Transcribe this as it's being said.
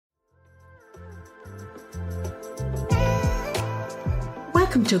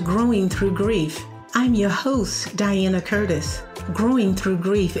Welcome to Growing Through Grief. I'm your host, Diana Curtis. Growing Through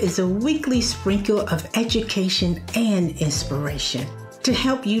Grief is a weekly sprinkle of education and inspiration to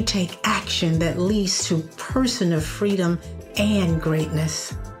help you take action that leads to personal freedom and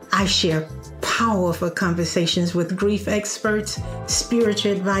greatness. I share powerful conversations with grief experts,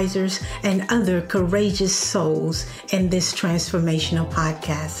 spiritual advisors, and other courageous souls in this transformational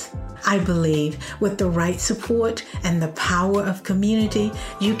podcast. I believe with the right support and the power of community,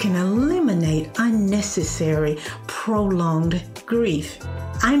 you can eliminate unnecessary, prolonged grief.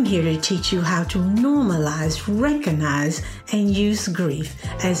 I'm here to teach you how to normalize, recognize, and use grief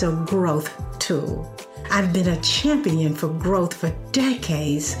as a growth tool. I've been a champion for growth for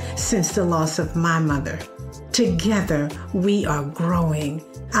decades since the loss of my mother. Together, we are growing.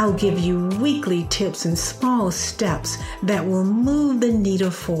 I'll give you weekly tips and small steps that will move the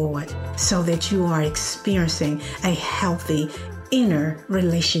needle forward so that you are experiencing a healthy inner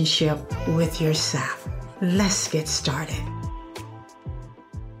relationship with yourself. Let's get started.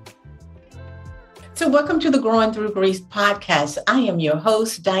 So welcome to the Growing Through Grief podcast. I am your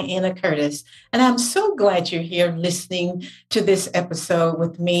host, Diana Curtis, and I'm so glad you're here listening to this episode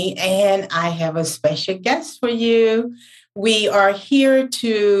with me, and I have a special guest for you. We are here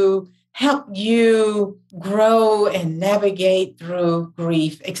to help you grow and navigate through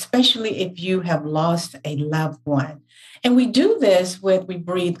grief, especially if you have lost a loved one. And we do this we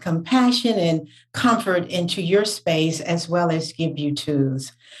breathe compassion and comfort into your space as well as give you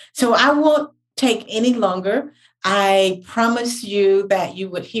tools. So I won't take any longer. I promise you that you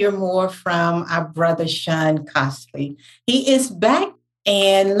would hear more from our brother, Sean Costley. He is back.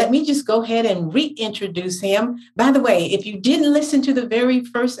 And let me just go ahead and reintroduce him. By the way, if you didn't listen to the very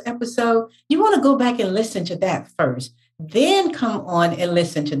first episode, you want to go back and listen to that first. Then come on and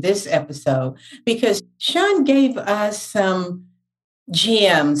listen to this episode because Sean gave us some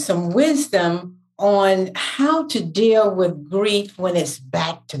gems, some wisdom on how to deal with grief when it's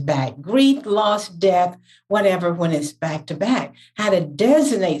back to back. Grief, loss, death, whatever, when it's back to back. How to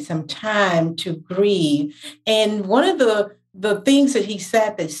designate some time to grieve. And one of the things that he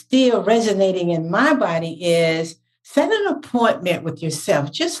said that's still resonating in my body is set an appointment with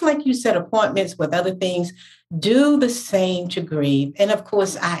yourself. Just like you set appointments with other things, do the same to grieve. And of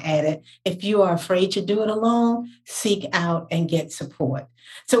course, I added, if you are afraid to do it alone, seek out and get support.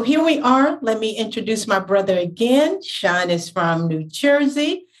 So here we are. Let me introduce my brother again. Sean is from New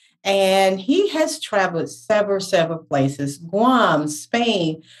Jersey, and he has traveled several places: Guam,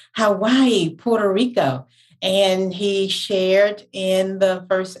 Spain, Hawaii, Puerto Rico. And he shared in the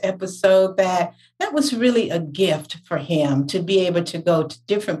first episode that was really a gift for him to be able to go to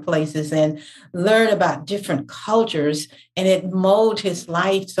different places and learn about different cultures, and it molded his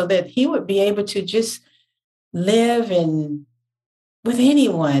life so that he would be able to just live with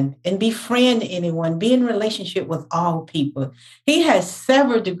anyone and befriend anyone, be in relationship with all people. He has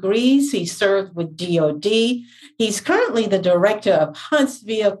several degrees. He served with DOD. He's currently the director of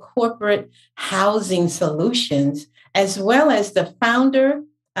Huntsville Corporate Housing Solutions, as well as the founder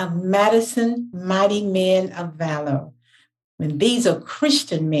of Madison Mighty Men of Valor. And these are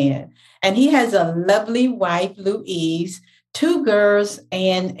Christian men. And he has a lovely wife, Louise, 2 girls,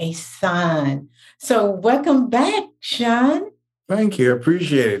 and a son. So welcome back, Sean. Thank you. I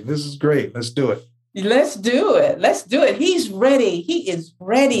appreciate it. This is great. Let's do it. Let's do it. Let's do it. He's ready. He is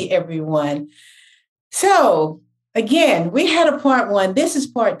ready, everyone. So again, we had a part 1. This is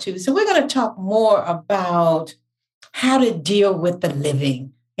part 2. So we're going to talk more about how to deal with the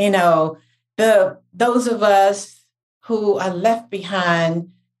living. You know, those of us who are left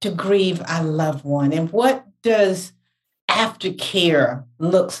behind to grieve our loved one. And what does aftercare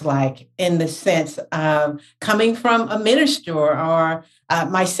looks like in the sense of coming from a minister or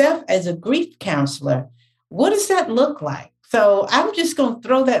myself as a grief counselor? What does that look like? So I'm just going to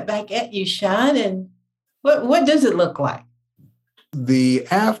throw that back at you, Sean. And what does it look like? The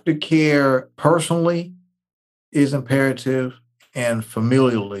aftercare personally is imperative, and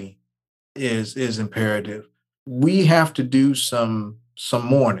familially is imperative. We have to do some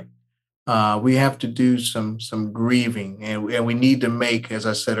mourning. We have to do some grieving, and we need to make, as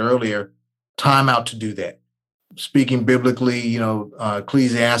I said earlier, time out to do that. Speaking biblically,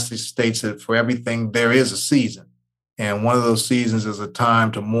 Ecclesiastes states that for everything there is a season, and one of those seasons is a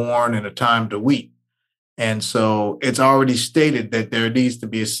time to mourn and a time to weep. And so it's already stated that there needs to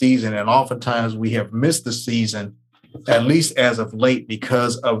be a season, and oftentimes we have missed the season, at least as of late,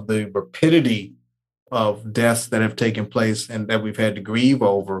 because of the rapidity of deaths that have taken place and that we've had to grieve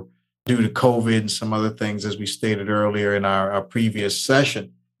over due to COVID and some other things, as we stated earlier in our previous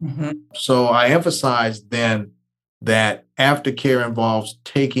session. Mm-hmm. So I emphasized then that aftercare involves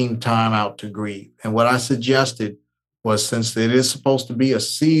taking time out to grieve. And what I suggested was, since it is supposed to be a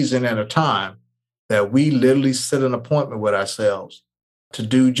season at a time, that we literally set an appointment with ourselves to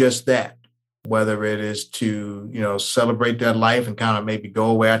do just that, whether it is to, celebrate that life and kind of maybe go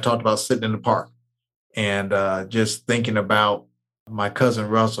away. I talked about sitting in the park and just thinking about my cousin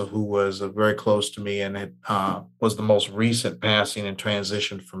Russell, who was very close to me and was the most recent passing and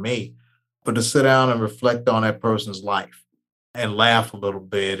transition for me. But to sit down and reflect on that person's life and laugh a little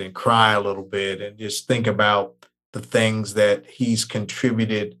bit and cry a little bit and just think about the things that he's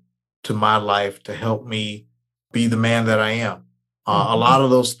contributed to my life to help me be the man that I am. A lot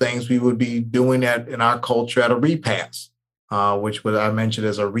of those things we would be doing in our culture at a repast, which I mentioned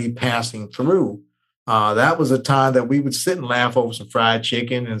as a repassing through. That was a time that we would sit and laugh over some fried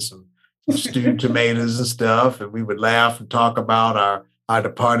chicken and some stewed tomatoes and stuff. And we would laugh and talk about our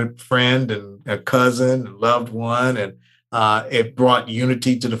departed friend and a cousin and loved one. And it brought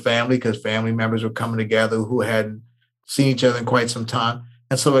unity to the family because family members were coming together who hadn't seen each other in quite some time.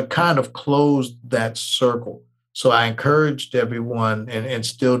 And so it kind of closed that circle. So I encouraged everyone and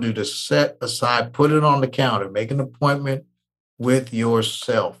still do to set aside, put it on the calendar, make an appointment with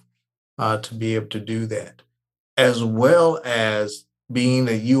yourself to be able to do that, as well as being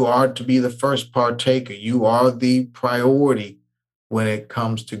that you are to be the first partaker. You are the priority when it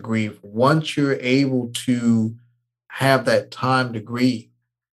comes to grief. Once you're able to have that time to grieve,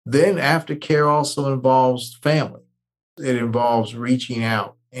 then aftercare also involves family. It involves reaching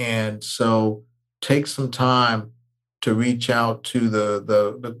out. And so take some time to reach out to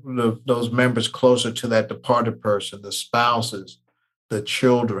those members closer to that departed person, the spouses, the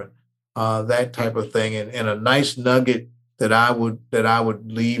children, that type of thing. And a nice nugget that I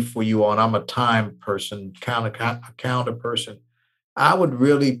would leave for you on. I'm a time person, calendar person. I would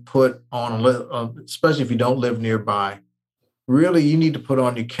really put on, especially if you don't live nearby, really you need to put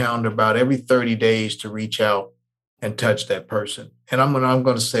on your calendar about every 30 days to reach out and touch that person. And I'm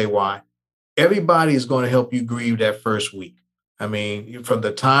going to say why. Everybody is going to help you grieve that first week. I mean, from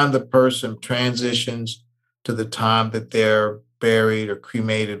the time the person transitions to the time that they're buried or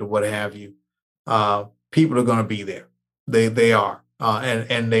cremated or what have you, people are going to be there. They are.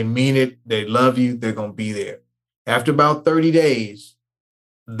 And they mean it. They love you. They're going to be there. After about 30 days,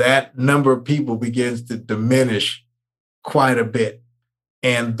 that number of people begins to diminish quite a bit.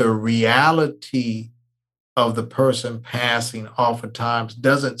 And the reality of the person passing oftentimes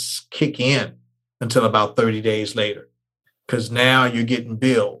doesn't kick in until about 30 days later, because now you're getting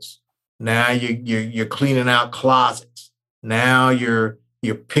bills. Now you're cleaning out closets. Now you're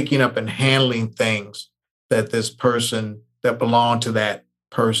picking up and handling things that belong to that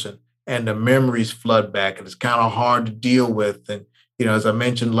person, and the memories flood back, and it's kind of hard to deal with. And as I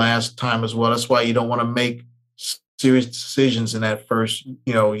mentioned last time as well, that's why you don't want to make serious decisions in that first,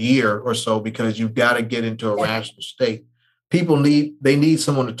 year or so, because you've got to get into a rational state. People need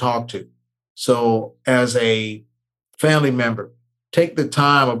someone to talk to. So as a family member, take the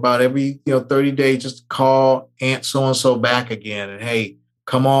time about every, 30 days, just call Aunt so-and-so back again. And hey,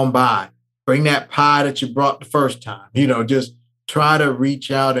 come on by, bring that pie that you brought the first time, just try to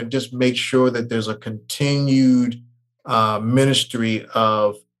reach out and just make sure that there's a continued ministry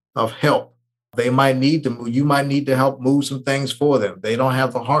of help. They might need to move. You might need to help move some things for them. They don't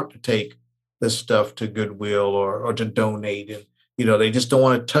have the heart to take this stuff to Goodwill or to donate. And, they just don't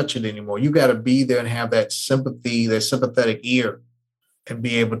want to touch it anymore. You got to be there and have that sympathy, that sympathetic ear, and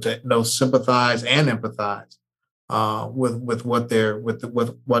be able to sympathize and empathize with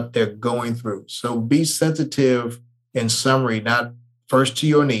what they're going through. So be sensitive, in summary, not first to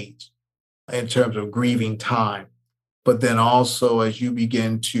your needs in terms of grieving time, but then also as you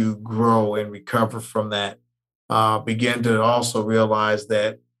begin to grow and recover from that, begin to also realize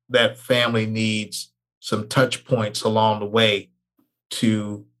that family needs some touch points along the way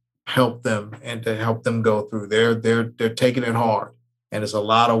to help them and to help them go through. They're taking it hard, and it's a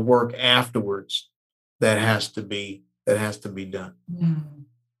lot of work afterwards that has to be done.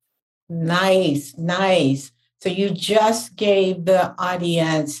 Nice. So you just gave the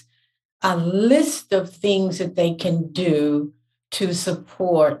audience a list of things that they can do to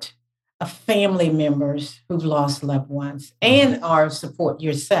support family members who've lost loved ones and or support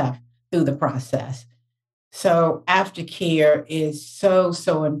yourself through the process. So aftercare is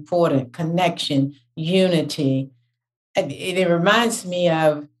so important. Connection, unity. And it reminds me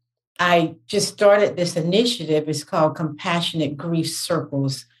of, I just started this initiative. It's called Compassionate Grief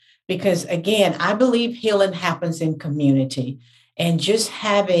Circles, because again, I believe healing happens in community, and just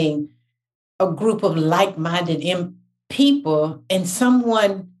having a group of like-minded people and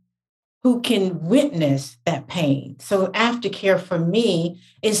someone who can witness that pain. So aftercare for me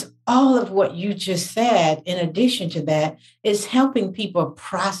is all of what you just said. In addition to that, is helping people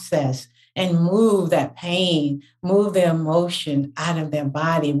process and move that pain, move the emotion out of their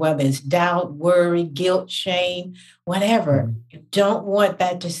body, whether it's doubt, worry, guilt, shame, whatever. Mhm. You don't want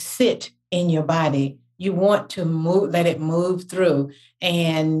that to sit in your body. You want to move, let it move through.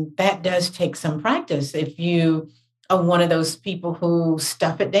 And that does take some practice. If you are one of those people who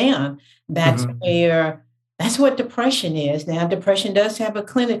stuff it down, that's Mhm. where that's what depression is. Now, depression does have a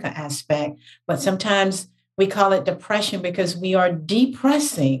clinical aspect, but sometimes we call it depression because we are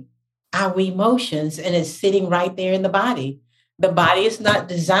depressing our emotions and it's sitting right there in the body. The body is not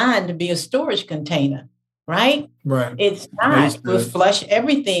designed to be a storage container, right? Right. It's I not. used We'll to. flush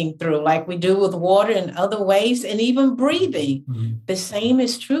everything through like we do with water and other ways, and even breathing. Mhm. The same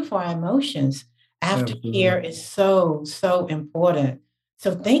is true for our emotions. Absolutely. Aftercare is so, so important.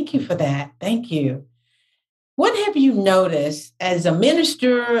 So thank you for that. Thank you. What have you noticed as a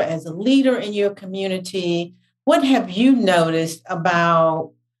minister, as a leader in your community? What have you noticed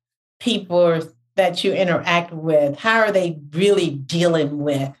about people that you interact with? How are they really dealing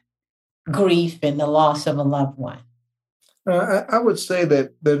with grief and the loss of a loved one? I would say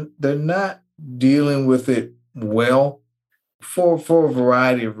that they're not dealing with it well for a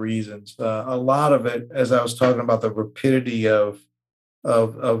variety of reasons. A lot of it, as I was talking about the rapidity of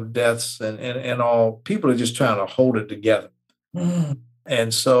deaths and all, people are just trying to hold it together. Mm,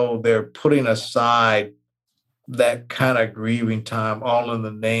 And so they're putting aside that kind of grieving time all in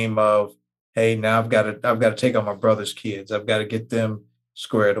the name of, hey, now I've got to take on my brother's kids. I've got to get them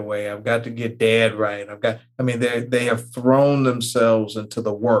squared away. I've got to get dad right. I mean, they have thrown themselves into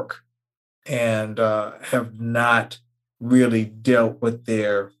the work and have not really dealt with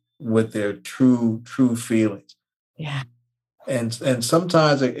their true feelings. yeah. And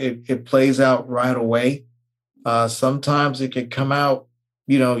sometimes it plays out right away. Sometimes it can come out,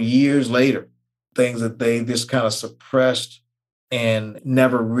 years later, things that they just kind of suppressed and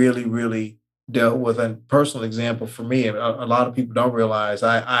never really dealt with. And personal example for me, a lot of people don't realize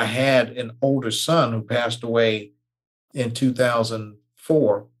I had an older son who passed away in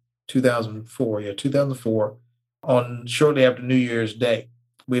 2004, on shortly after New Year's Day.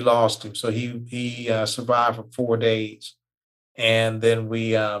 We lost him. So he survived for 4 days, and then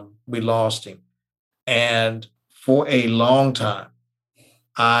we lost him. And for a long time,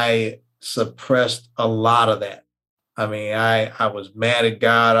 I suppressed a lot of that. I mean, I was mad at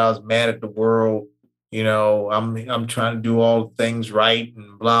God. I was mad at the world. I'm trying to do all things right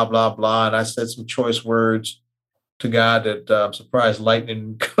and blah blah blah. And I said some choice words to God that I'm surprised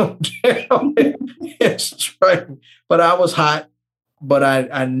lightning didn't come down and strike me. But I was hot. But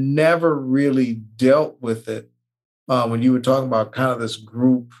I never really dealt with it. When you were talking about kind of this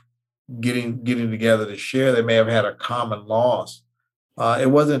group getting together to share, they may have had a common loss. It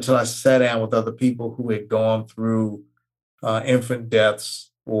wasn't until I sat down with other people who had gone through infant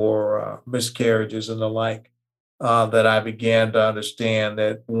deaths or miscarriages and the like that I began to understand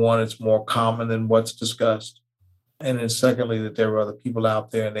that one, it's more common than what's discussed. And then secondly, that there were other people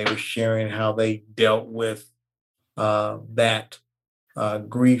out there and they were sharing how they dealt with that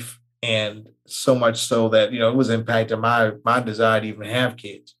grief, and so much so that it was impacting my desire to even have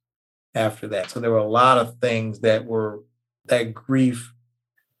kids after that. So there were a lot of things that grief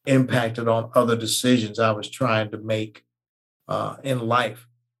impacted on other decisions I was trying to make in life.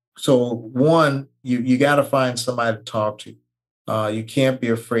 So one, you got to find somebody to talk to. You can't be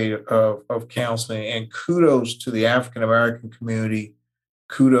afraid of counseling. And kudos to the African American community.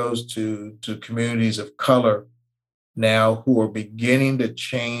 Kudos to communities of color now who are beginning to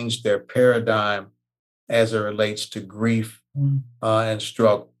change their paradigm as it relates to grief Mm, and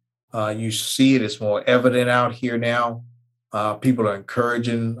struggle. You see it; it's more evident out here now. People are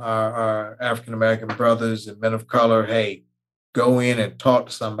encouraging our African American brothers and men of color, hey, go in and talk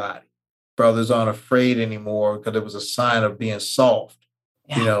to somebody. Brothers aren't afraid anymore because it was a sign of being soft,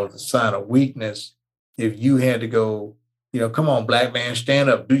 yeah. it's a sign of weakness. If you had to go, come on, black man, stand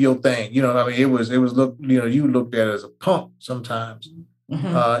up, do your thing. I mean, it was look, you looked at it as a punk sometimes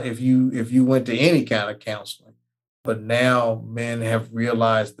Mhm. if you went to any kind of counseling. But now men have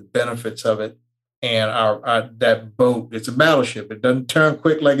realized the benefits of it, and our that boat, it's a battleship. It doesn't turn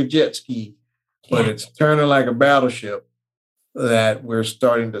quick like a jet ski, but Yeah. it's turning like a battleship. That we're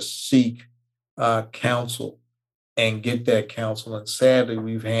starting to seek counsel and get that counsel. And sadly,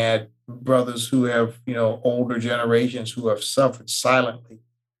 we've had brothers who have, older generations who have suffered silently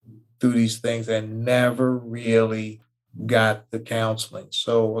through these things and never really got the counseling.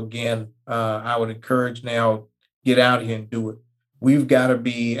 So again, I would encourage now, get out here and do it. we've got to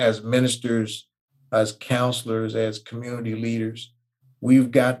be, as ministers, as counselors, as community leaders,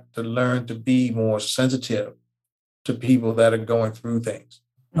 we've got to learn to be more sensitive to people that are going through things.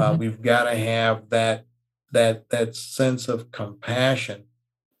 Mhm. We've got to have that sense of compassion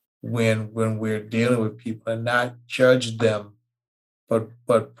when we're dealing with people, and not judge them,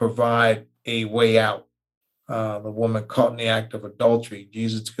 but provide a way out. The woman caught in the act of adultery,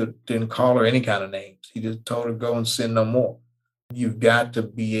 Jesus didn't call her any kind of names. He just told her, go and sin no more. You've got to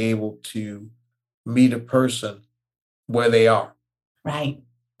be able to meet a person where they are, Right.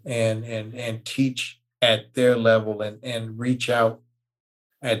 and teach at their level, and reach out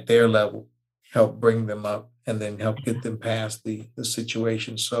at their level, help bring them up, and then help get them past the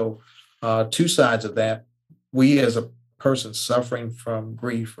situation. So, two sides of that. We, as a person suffering from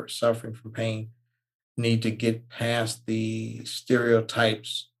grief or suffering from pain, need to get past the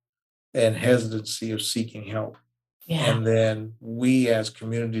stereotypes and hesitancy of seeking help. Yeah. And then we, as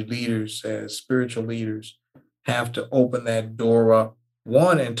community leaders, as spiritual leaders, have to open that door up,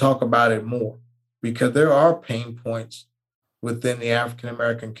 one, and talk about it more, because there are pain points within the African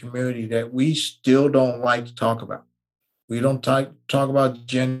American community that we still don't like to talk about. We don't talk about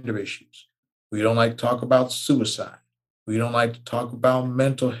gender issues. We don't like to talk about suicide. We don't like to talk about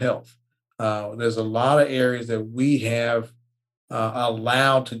mental health. There's a lot of areas that we have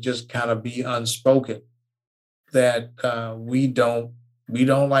allowed to just kind of be unspoken, that we don't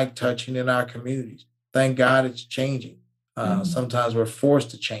like touching in our communities. Thank God it's changing. Mhm. Sometimes we're forced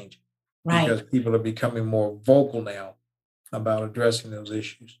to change it Right. because people are becoming more vocal now about addressing those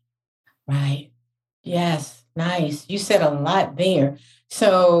issues. Right. Yes. Nice. You said a lot there.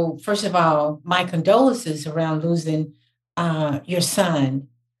 So, first of all, my condolences around losing your son.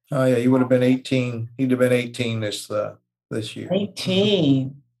 Oh yeah, he would have been 18. He'd have been 18 this year. Mhm.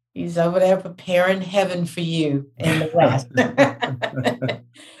 18. He's over there preparing heaven for you in the West.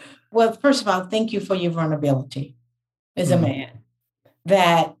 Well, first of all, thank you for your vulnerability as a Mhm. man,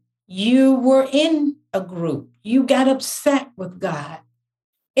 that you were in a group, you got upset with God.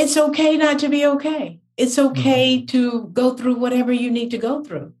 It's okay not to be okay. It's Mhm. okay to go through whatever you need to go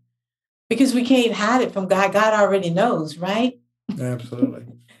through, because we can't hide it from God. God already knows, right? Absolutely.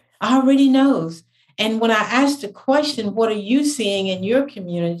 Already knows. And when I asked the question, what are you seeing in your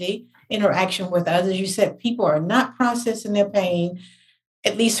community interaction with others? You said people are not processing their pain,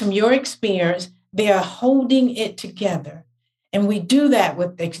 at least from your experience, they are holding it together. And we do that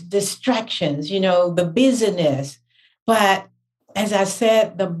with distractions, the busyness. But as I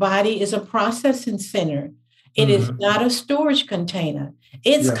said, the body is a processing center, it is Mhm. not a storage container.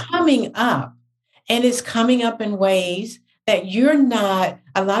 It's Yeah. coming up, and it's coming up in ways that you're not,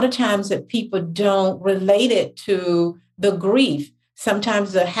 a lot of times that people don't relate it to the grief.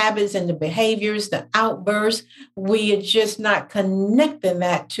 Sometimes the habits and the behaviors, the outbursts, we are just not connecting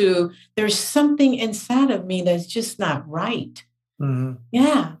that to, there's something inside of me that's just not right. Mhm.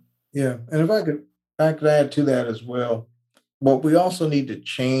 Yeah. Yeah. And if I could add to that as well. What we also need to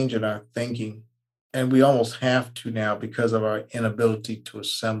change in our thinking, and we almost have to now because of our inability to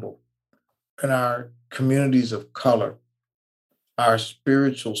assemble in our communities of color. Our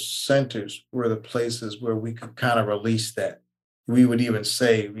spiritual centers were the places where we could kind of release that. We would even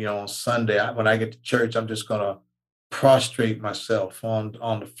say, on Sunday, when I get to church, I'm just going to prostrate myself on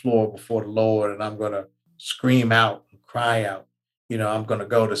the floor before the Lord, and I'm going to scream out and cry out. I'm going to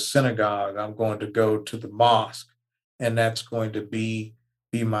go to synagogue. I'm going to go to the mosque, and that's going to be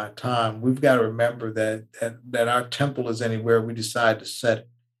my time. We've got to remember that our temple is anywhere we decide to set it.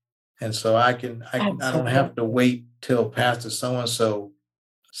 And so I don't have to Absolutely. wait till Pastor so and so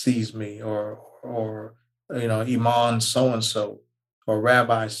sees me, or Imam so and so, or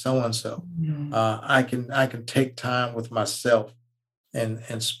Rabbi so and so. Mhm. I can take time with myself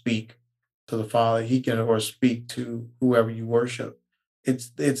and speak to the Father. He can, or speak to whoever you worship. It's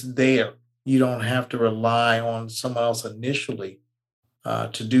there. You don't have to rely on someone else initially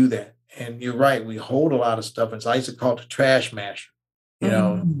to do that. And you're right. We hold a lot of stuff. And so I used to call it the trash masher.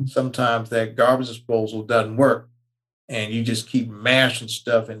 Mhm. Sometimes that garbage disposal doesn't work, and you just keep mashing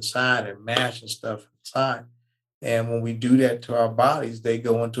stuff inside and mashing stuff inside. And when we do that to our bodies, they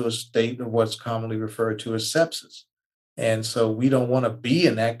go into a state of what's commonly referred to as sepsis. And so we don't want to be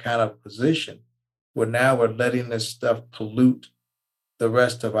in that kind of position where now we're letting this stuff pollute the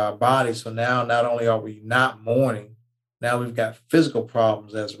rest of our body. So now not only are we not mourning, now we've got physical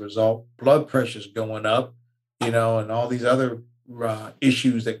problems as a result. Blood pressure's going up, and all these other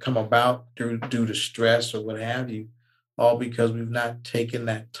issues that come about due to stress or what have you, all because we've not taken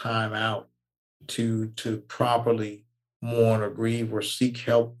that time out to properly mourn or grieve or seek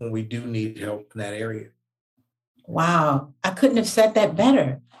help when we do need help in that area. Wow. I couldn't have said that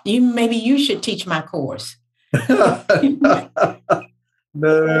better. Maybe you should teach my course.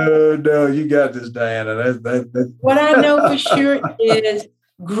 No, you got this, Diana. What I know for sure is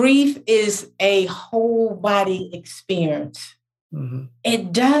grief is a whole body experience. Mhm.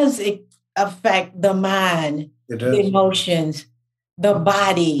 It does affect the mind, It the does. emotions, the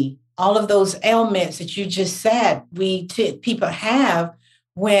body, all of those ailments that you just said people have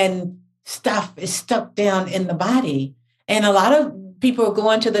when stuff is stuck down in the body. And a lot of people are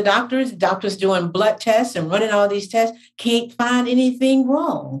going to the doctors doing blood tests and running all these tests, can't find anything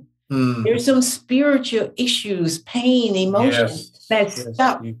wrong. There's some spiritual issues, pain, emotion that's Yes,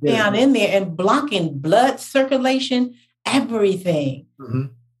 stuck you down did. in there and blocking blood circulation, everything.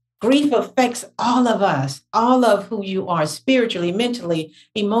 Mhm. Grief affects all of us, all of who you are spiritually, mentally,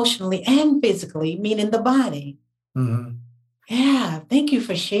 emotionally, and physically, meaning the body. Mhm. Yeah, thank you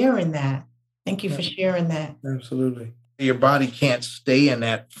for sharing that. Thank you Yeah, for sharing that. absolutely. Your body can't stay in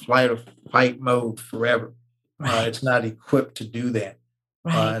that flight or fight mode forever. Right, It's not equipped to do that.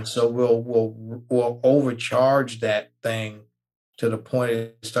 right. And so we'll overcharge that thing to the point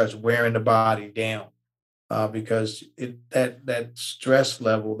it starts wearing the body down. Because that stress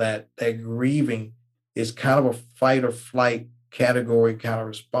level, that grieving is kind of a fight or flight category kind of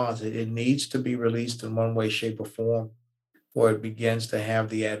response. It needs to be released in one way, shape, or form, or it begins to have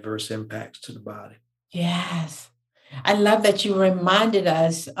the adverse impacts to the body. Yes. I love that you reminded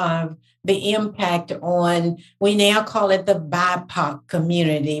us of the impact on, we now call it the BIPOC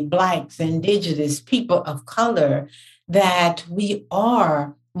community, Blacks, Indigenous, people of color, that we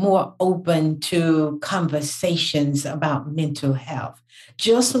are more open to conversations about mental health.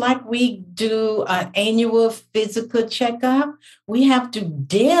 Just like we do an annual physical checkup, we have to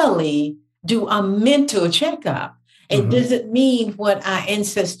daily do a mental checkup. It Mhm. doesn't mean what our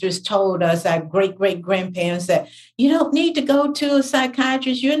ancestors told us, our great great grandparents, that you don't need to go to a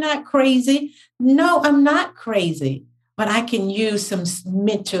psychiatrist. You're not crazy. No, I'm not crazy, but I can use some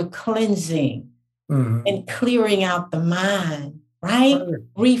mental cleansing Mhm. and clearing out the mind, right? Right.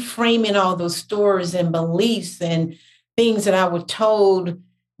 Reframing all those stories and beliefs and things that I was told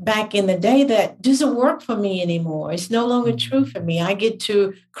back in the day that doesn't work for me anymore. It's no longer true Mhm. for me. I get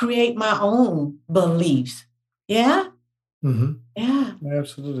to create my own beliefs. Yeah, Mhm. yeah.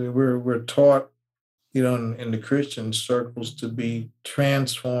 Absolutely. We're taught, in the Christian circles to be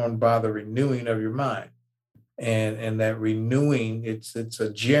transformed by the renewing of your mind. And that renewing, it's a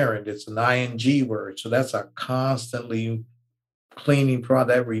gerund, it's an ing word. So that's a constantly cleaning product.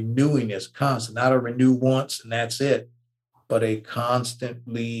 That renewing is constant, not a renew once and that's it, but a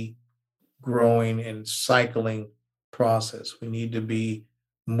constantly growing and cycling process. We need to be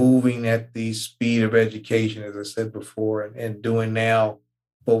moving at the speed of education, as I said before, and doing now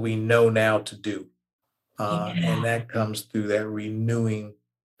what we know now to do. And Yeah. that comes through that renewing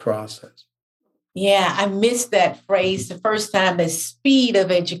process. Yeah, I missed that phrase the first time. The speed of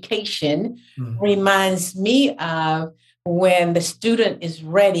education Mhm. reminds me of when the student is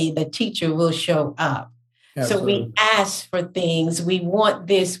ready, the teacher will show up. So we Absolutely. ask for things. We want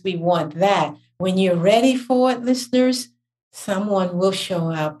this, we want that. When you're ready for it, listeners, someone will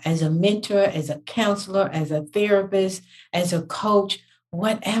show up as a mentor, as a counselor, as a therapist, as a coach,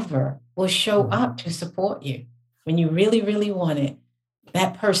 whatever will show Mhm. up to support you when you really, really want it.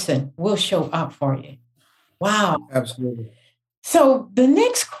 That person will show up for you. Wow. Absolutely. So the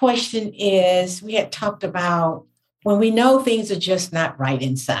next question is, we had talked about when we know things are just not right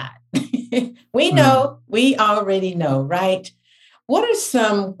inside. Mhm. We already know, right? What are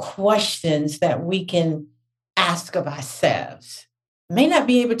some questions that we can ask of ourselves? May not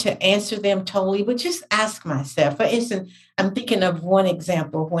be able to answer them totally, but just ask myself. For instance, I'm thinking of one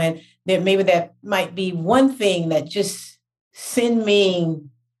example when that might be one thing that just send me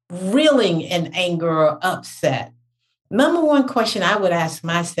reeling in anger or upset. Number one question I would ask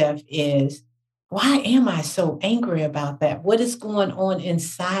myself is, why am I so angry about that? What is going on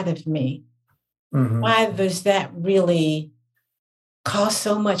inside of me? Mhm. Why does that really cause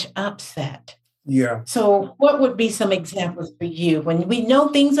so much upset? Yeah. So, what would be some examples for you when we know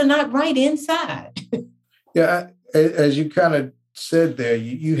things are not right inside? Yeah. As you kind of said there,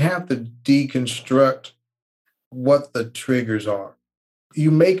 you have to deconstruct what the triggers are.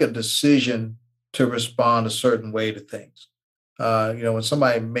 You make a decision to respond a certain way to things. When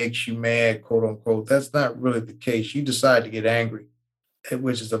somebody makes you mad, quote unquote, that's not really the case. You decide to get angry,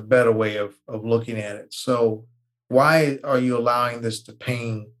 which is a better way of looking at it. So, why are you allowing this to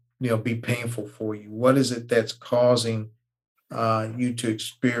be painful for you? What is it that's causing you to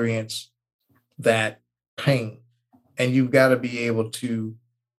experience that pain? And you've got to be able to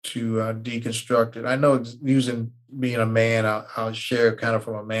deconstruct it. I know using being a man, I'll share kind of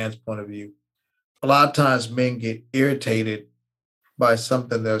from a man's point of view. A lot of times men get irritated by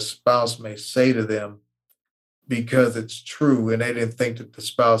something their spouse may say to them because it's true and they didn't think that the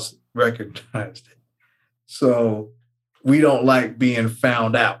spouse recognized it. So we don't like being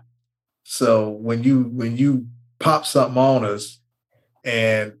found out. So when you pop something on us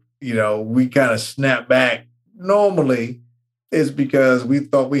and we kind of snap back, normally it's because we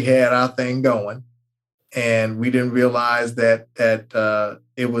thought we had our thing going and we didn't realize that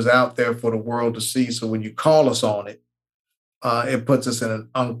it was out there for the world to see. So when you call us on it, it puts us in an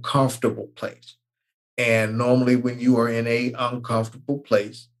uncomfortable place. And normally when you are in a uncomfortable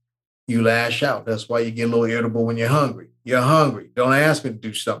place, you lash out. That's why you get a little irritable when you're hungry. You're hungry. Don't ask me to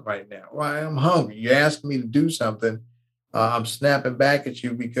do something right now. Why? I'm hungry. You ask me to do something. I'm snapping back at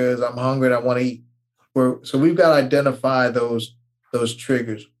you because I'm hungry and I want to eat. So we've got to identify those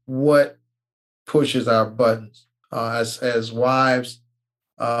triggers. What pushes our buttons? As wives,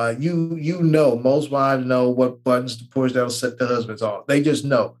 most wives know what buttons to push that'll set the husbands off. They just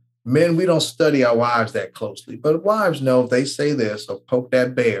know. Men, we don't study our wives that closely, but wives know if they say this or poke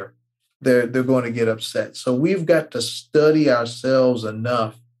that bear, they're going to get upset. So we've got to study ourselves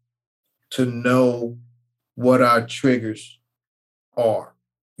enough to know what our triggers are,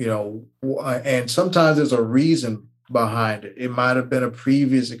 and sometimes there's a reason behind it. It might have been a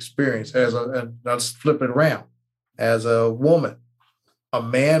previous experience. Let's flip it around. As a woman, a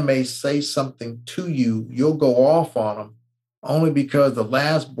man may say something to you, you'll go off on him only because the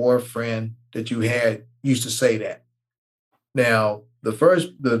last boyfriend that you had used to say that. Now,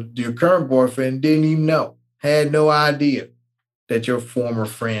 your current boyfriend didn't even know, had no idea that your former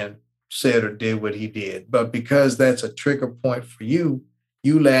friend said or did what he did. But because that's a trigger point for you,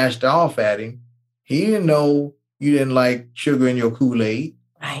 you lashed off at him. He didn't know you didn't like sugar in your Kool-Aid.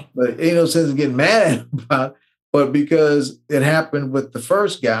 Right. But ain't no sense in getting mad at him about it. But because it happened with the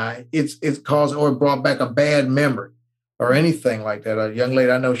first guy, it's caused or brought back a bad memory or anything like that. A young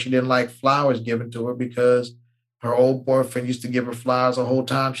lady I know, she didn't like flowers given to her because her old boyfriend used to give her flowers the whole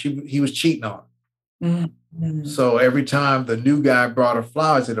time he was cheating on her. Mm-hmm. So every time the new guy brought her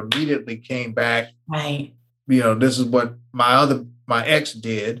flowers, it immediately came back. Right. This is what my ex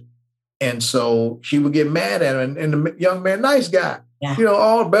did. And so she would get mad at him. And the young man, nice guy,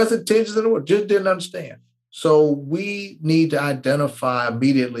 all the best intentions in the world, just didn't understand. So we need to identify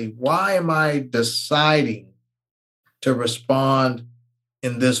immediately, why am I deciding to respond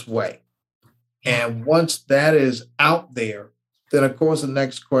in this way? And once that is out there, then of course the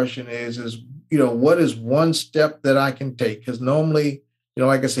next question is what is one step that I can take? Because normally,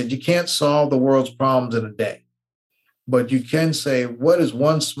 like I said, you can't solve the world's problems in a day, but you can say, what is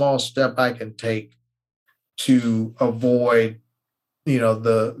one small step I can take to avoid,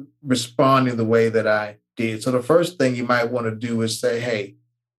 the responding the way that I did? So the first thing you might want to do is say, hey,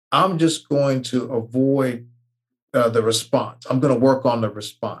 I'm just going to avoid the response. I'm going to work on the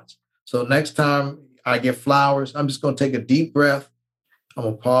response. So next time I get flowers, I'm just going to take a deep breath. I'm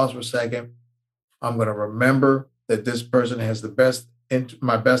going to pause for a second. I'm going to remember that this person has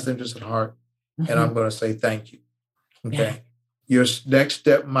my best interest at heart, and I'm going to say thank you. Okay. Yeah. Your next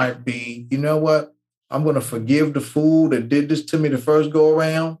step might be, you know what? I'm going to forgive the fool that did this to me the first go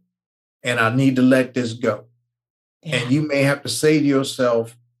around, and I need to let this go. Yeah. And you may have to say to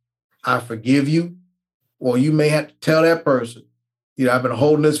yourself, I forgive you. Or you may have to tell that person, I've been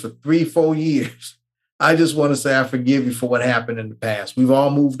holding this for 3-4 years. I just want to say I forgive you for what happened in the past. We've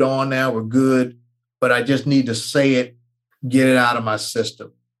all moved on now. We're good. But I just need to say it, get it out of my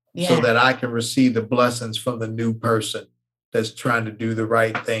system so that I can receive the blessings from the new person that's trying to do the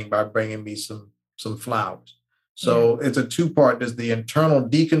right thing by bringing me some flowers. So it's a two-part. There's the internal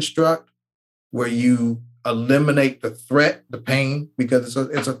deconstruct, where you eliminate the threat, the pain, because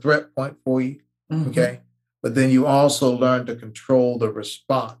it's a threat point for you. Mm-hmm. Okay. But then you also learn to control the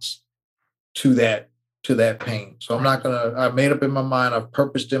response to that pain. So I made up in my mind, I've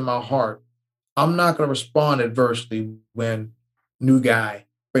purposed in my heart, I'm not going to respond adversely when new guy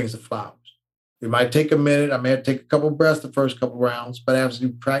brings the flowers. It might take a minute. I may have to take a couple breaths the first couple rounds, but after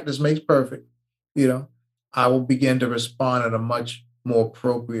practice makes perfect, I will begin to respond in a much more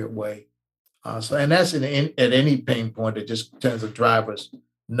appropriate way. And that's at any pain point, it just tends to drive us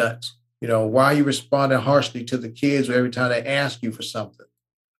nuts. Why are you responding harshly to the kids every time they ask you for something?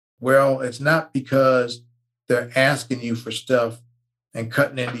 Well, it's not because they're asking you for stuff and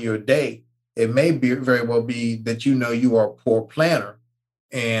cutting into your day. It may very well be that you are a poor planner,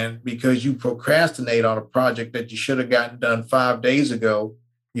 and because you procrastinate on a project that you should have gotten done 5 days ago,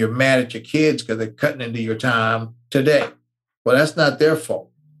 you're mad at your kids because they're cutting into your time today. Well, that's not their fault.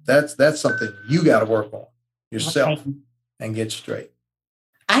 That's something you got to work on. Right. yourself and get straight.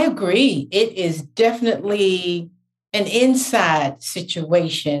 I agree. It is definitely an inside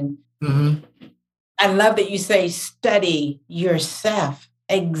situation. Mm-hmm. I love that you say study yourself,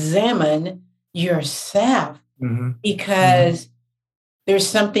 examine yourself, Mm-hmm. Mm-hmm. because there's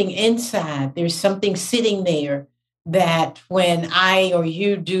something inside, there's something sitting there that when I or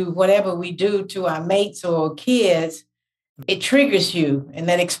you do whatever we do to our mates or kids, it triggers you and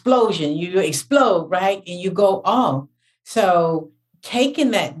that explosion, you explode, right? And you go off. So taking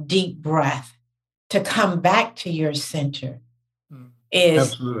that deep breath to come back to your center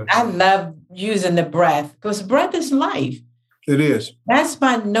is, Absolutely. I love using the breath because breath is life. It is. That's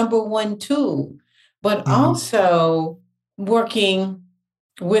my number one tool. But Mm-hmm. also working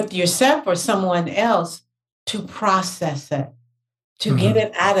with yourself or someone else to process it, to get Mm-hmm.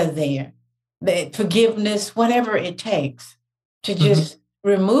 it out of there, the forgiveness, whatever it takes to Mm-hmm. just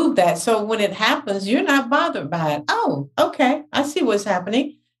remove that. So when it happens, you're not bothered by it. Oh, okay. I see what's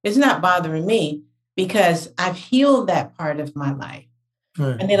happening. It's not bothering me because I've healed that part of my life.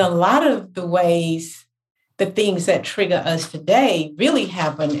 Right. And then a lot of the ways, the things that trigger us today really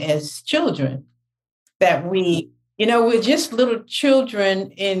happen as children that we're just little children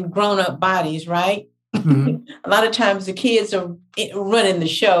in grown up bodies, right? Mm-hmm. A lot of times the kids are running the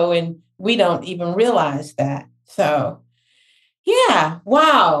show and we don't even realize that. So, yeah,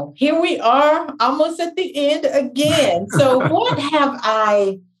 wow. Here we are almost at the end again. So, what have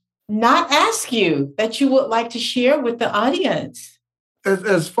I not asked you that you would like to share with the audience?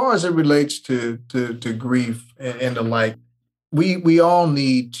 As far as it relates to grief and the like, we all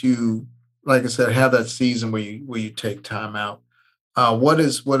need to, like I said, have that season where you take time out. What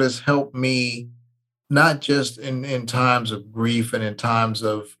has helped me, not just in times of grief and in times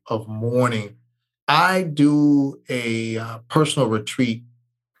of mourning, I do a personal retreat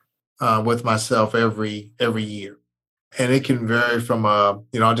with myself every year, and it can vary from I'll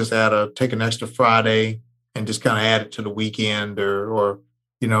just take an extra Friday and just kind of add it to the weekend, or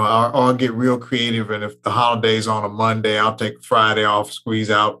I'll get real creative, and if the holiday's on a Monday, I'll take Friday off, squeeze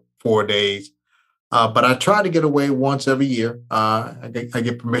out 4 days. But I try to get away once every year. I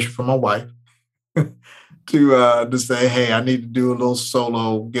get permission from my wife to say, hey, I need to do a little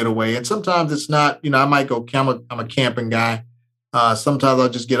solo getaway. And sometimes it's not, I might go. I'm a camping guy. Sometimes I'll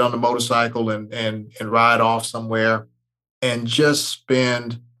just get on the motorcycle and ride off somewhere and just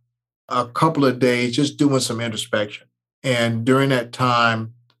spend a couple of days just doing some introspection. And during that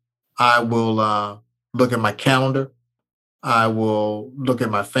time, I will look at my calendar. I will look at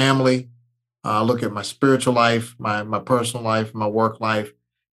my family, look at my spiritual life, my personal life, my work life,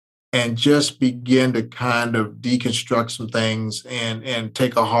 and just begin to kind of deconstruct some things and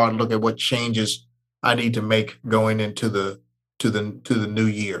take a hard look at what changes I need to make going into the new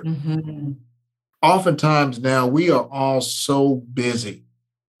year. Mm-hmm. Oftentimes now we are all so busy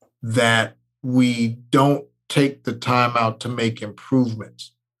that we don't take the time out to make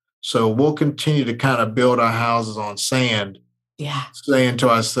improvements. So we'll continue to kind of build our houses on sand, Yeah. saying to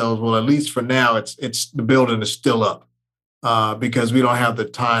ourselves, well, at least for now, it's the building is still up because we don't have the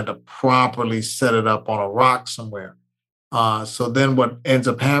time to properly set it up on a rock somewhere. So then what ends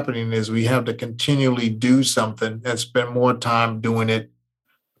up happening is we have to continually do something and spend more time doing it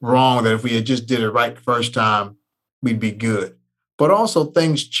wrong than if we had just did it right the first time, we'd be good. But also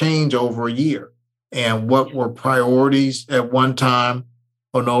things change over a year. And what were priorities at one time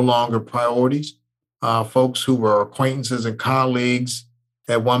are no longer priorities. Folks who were acquaintances and colleagues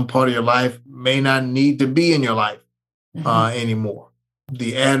at one part of your life may not need to be in your life anymore.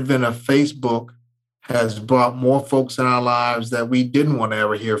 The advent of Facebook has brought more folks in our lives that we didn't want to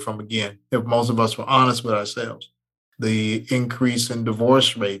ever hear from again, if most of us were honest with ourselves. The increase in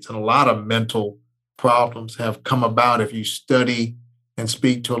divorce rates and a lot of mental problems have come about. If you study and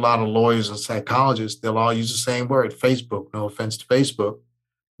speak to a lot of lawyers and psychologists, they'll all use the same word, Facebook. No offense to Facebook,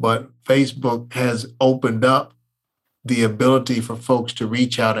 but Facebook has opened up the ability for folks to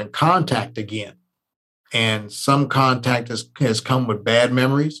reach out and contact again. And some contact has come with bad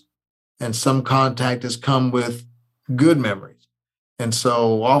memories, and some contact has come with good memories. And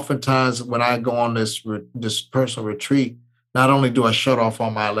so oftentimes when I go on this personal retreat, not only do I shut off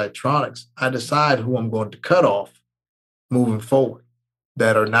all my electronics, I decide who I'm going to cut off moving forward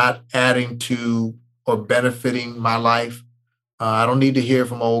that are not adding to or benefiting my life. I don't need to hear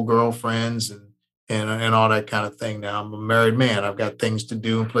from old girlfriends and all that kind of thing. Now I'm a married man. I've got things to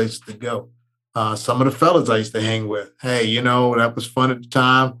do and places to go. Some of the fellas I used to hang with, hey, that was fun at the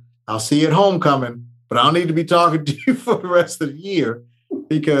time. I'll see you at homecoming, but I don't need to be talking to you for the rest of the year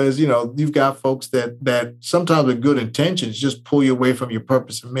because, you've got folks that sometimes with good intentions just pull you away from your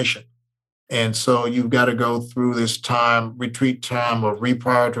purpose and mission. And so you've got to go through this time, retreat time of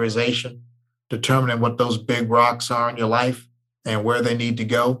reprioritization, determining what those big rocks are in your life and where they need to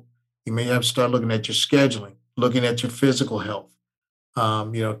go. You may have to start looking at your scheduling, looking at your physical health,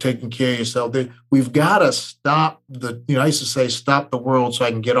 taking care of yourself. We've got to stop I used to say, stop the world so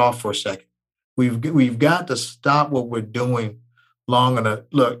I can get off for a second. We've got to stop what we're doing long enough.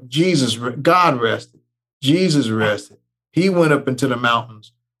 Look, God rested. Jesus rested. He went up into the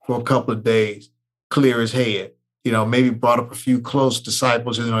mountains for a couple of days, clear his head, maybe brought up a few close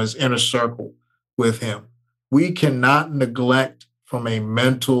disciples, his inner circle with him. We cannot neglect from a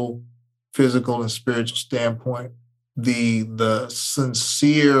mental, physical, and spiritual standpoint the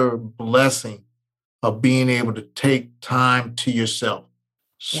sincere blessing of being able to take time to yourself.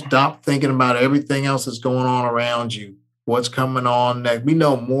 Yeah. Stop thinking about everything else that's going on around you, what's coming on next. We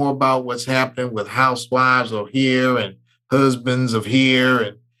know more about what's happening with housewives of here and husbands of here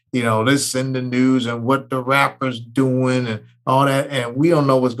and this in the news and what the rapper's doing and all that. And we don't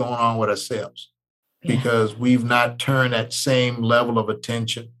know what's going on with ourselves because we've not turned that same level of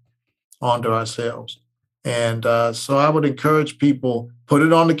attention onto ourselves. And so I would encourage people, put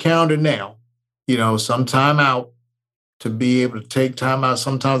it on the calendar now, some time out to be able to take time out.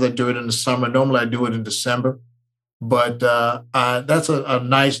 Sometimes I do it in the summer. Normally I do it in December. But that's a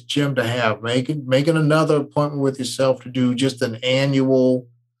nice gym to have. Making another appointment with yourself to do just an annual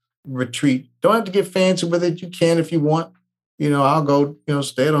retreat. Don't have to get fancy with it. You can if you want. I'll go,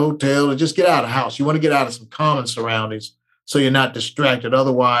 stay at a hotel and just get out of the house. You want to get out of some common surroundings so you're not distracted.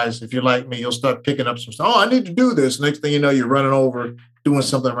 Otherwise, if you're like me, you'll start picking up some stuff. Oh, I need to do this. Next thing you know, you're running over, doing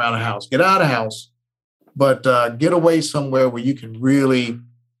something around the house. Get out of the house, but get away somewhere where you can really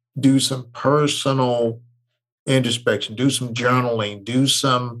do some personal introspection, do some journaling, do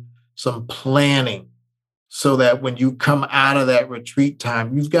some planning so that when you come out of that retreat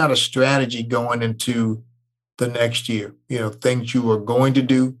time, you've got a strategy going into the next year, things you are going to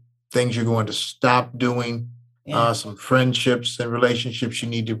do, things you're going to stop doing, some friendships and relationships you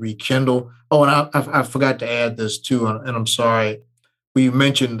need to rekindle. Oh, and I forgot to add this too, and I'm sorry. We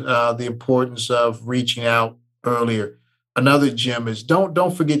mentioned the importance of reaching out earlier. Another gem is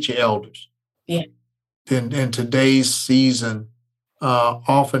don't forget your elders. Yeah. In today's season,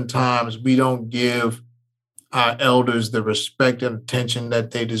 oftentimes we don't give our elders the respect and attention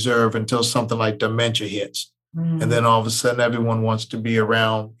that they deserve until something like dementia hits. Mm. And then all of a sudden, everyone wants to be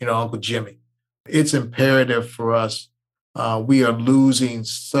around, Uncle Jimmy. It's imperative for us. We are losing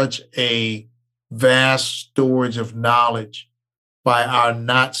such a vast storage of knowledge by our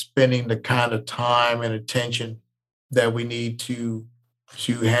not spending the kind of time and attention that we need to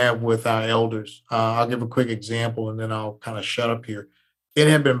have with our elders. I'll give a quick example and then I'll kind of shut up here. It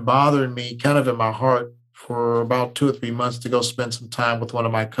had been bothering me kind of in my heart for about 2 or 3 months to go spend some time with one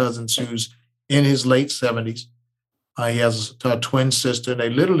of my cousins who's in his late 70s. He has a twin sister, and they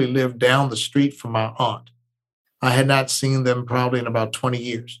literally live down the street from my aunt. I had not seen them probably in about 20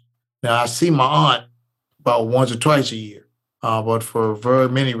 years. Now, I see my aunt about once or twice a year, but for very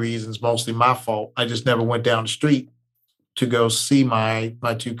many reasons, mostly my fault, I just never went down the street to go see my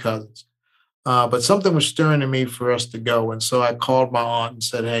two cousins. But something was stirring in me for us to go. And so I called my aunt and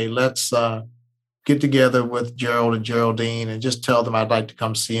said, hey, let's get together with Gerald and Geraldine and just tell them I'd like to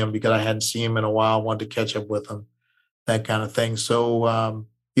come see them because I hadn't seen them in a while, wanted to catch up with them, that kind of thing. So,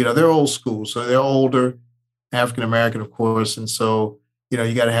 they're old school. So they're older, African-American, of course. And so, you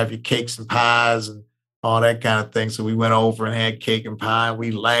got to have your cakes and pies and all that kind of thing. So we went over and had cake and pie. And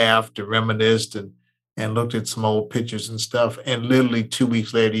we laughed and reminisced and looked at some old pictures and stuff. And literally 2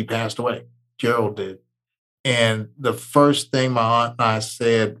 weeks later, he passed away. Gerald did. And the first thing my aunt and I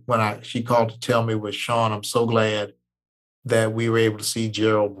said when she called to tell me was, Sean, I'm so glad that we were able to see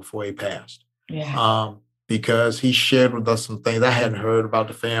Gerald before he passed. Yeah. Because he shared with us some things I hadn't heard about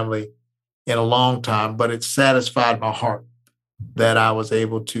the family in a long time, but it satisfied my heart that I was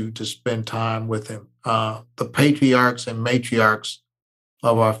able to spend time with him. The patriarchs and matriarchs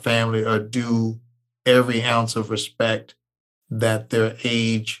of our family are due every ounce of respect that their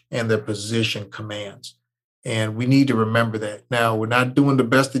age and their position commands. And we need to remember that. Now, we're not doing the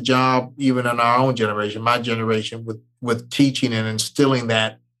best of job, even in our own generation, my generation, with teaching and instilling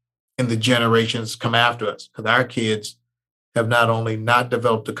that in the generations come after us. Because our kids have not only not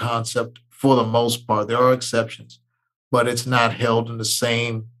developed the concept for the most part, there are exceptions, but it's not held in the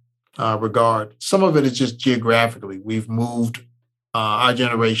same regard. Some of it is just geographically. We've moved, our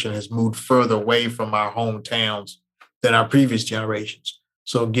generation has moved further away from our hometowns than our previous generations.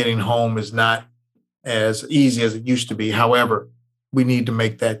 So getting home is not as easy as it used to be. However, we need to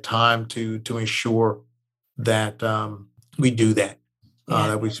make that time to ensure that we do that.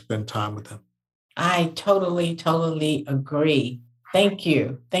 that we spend time with them. I totally agree. Thank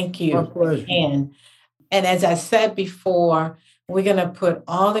you. Thank My you. pleasure. And as I said before, we're going to put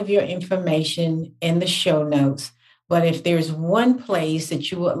all of your information in the show notes. But if there's one place that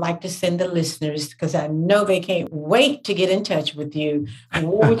you would like to send the listeners, because I know they can't wait to get in touch with you,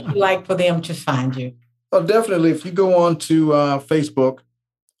 where would you like for them to find you? Well, definitely, if you go on to Facebook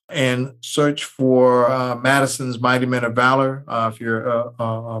and search for Madison's Mighty Men of Valor, if you're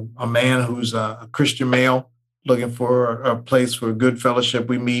a man who's a Christian male looking for a place for good fellowship,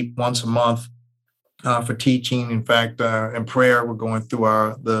 we meet once a month for teaching. In fact, in prayer, we're going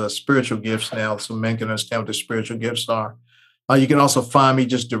through the spiritual gifts now, so men can understand what the spiritual gifts are. You can also find me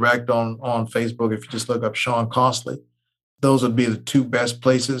just direct on Facebook if you just look up Sean Costley. Those would be the two best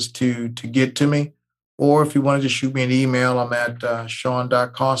places to get to me. Or if you want to just shoot me an email, I'm at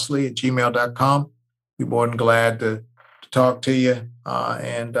sean.costley@gmail.com. Be more than glad to talk to you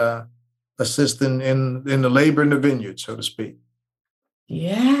and assist in the labor in the vineyard, so to speak.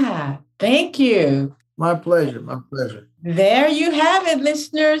 Yeah, thank you. My pleasure. My pleasure. There you have it,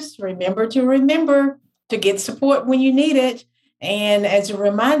 listeners. Remember to get support when you need it. And as a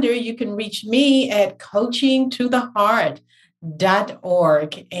reminder, you can reach me at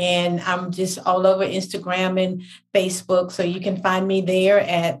coachingtotheheart.org. And I'm just all over Instagram and Facebook. So you can find me there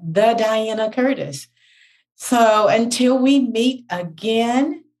at the Diana Curtis. So until we meet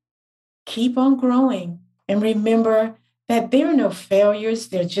again, keep on growing. And remember that there are no failures.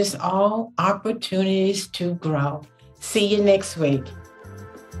 They're just all opportunities to grow. See you next week.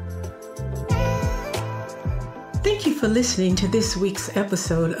 Thank you for listening to this week's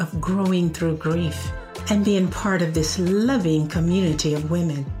episode of Growing Through Grief and being part of this loving community of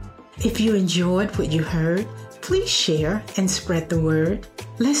women. If you enjoyed what you heard, please share and spread the word.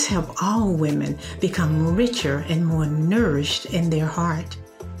 Let's help all women become richer and more nourished in their heart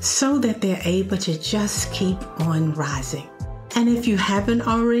so that they're able to just keep on rising. And if you haven't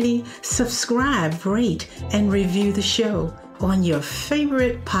already, subscribe, rate, and review the show on your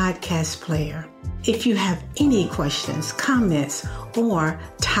favorite podcast player. If you have any questions, comments, or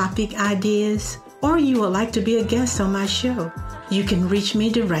topic ideas, or you would like to be a guest on my show, you can reach me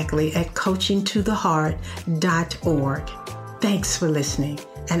directly at coachingtotheheart.org. Thanks for listening,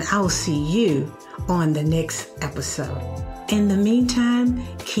 and I'll see you on the next episode. In the meantime,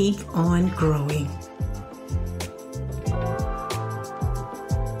 keep on growing.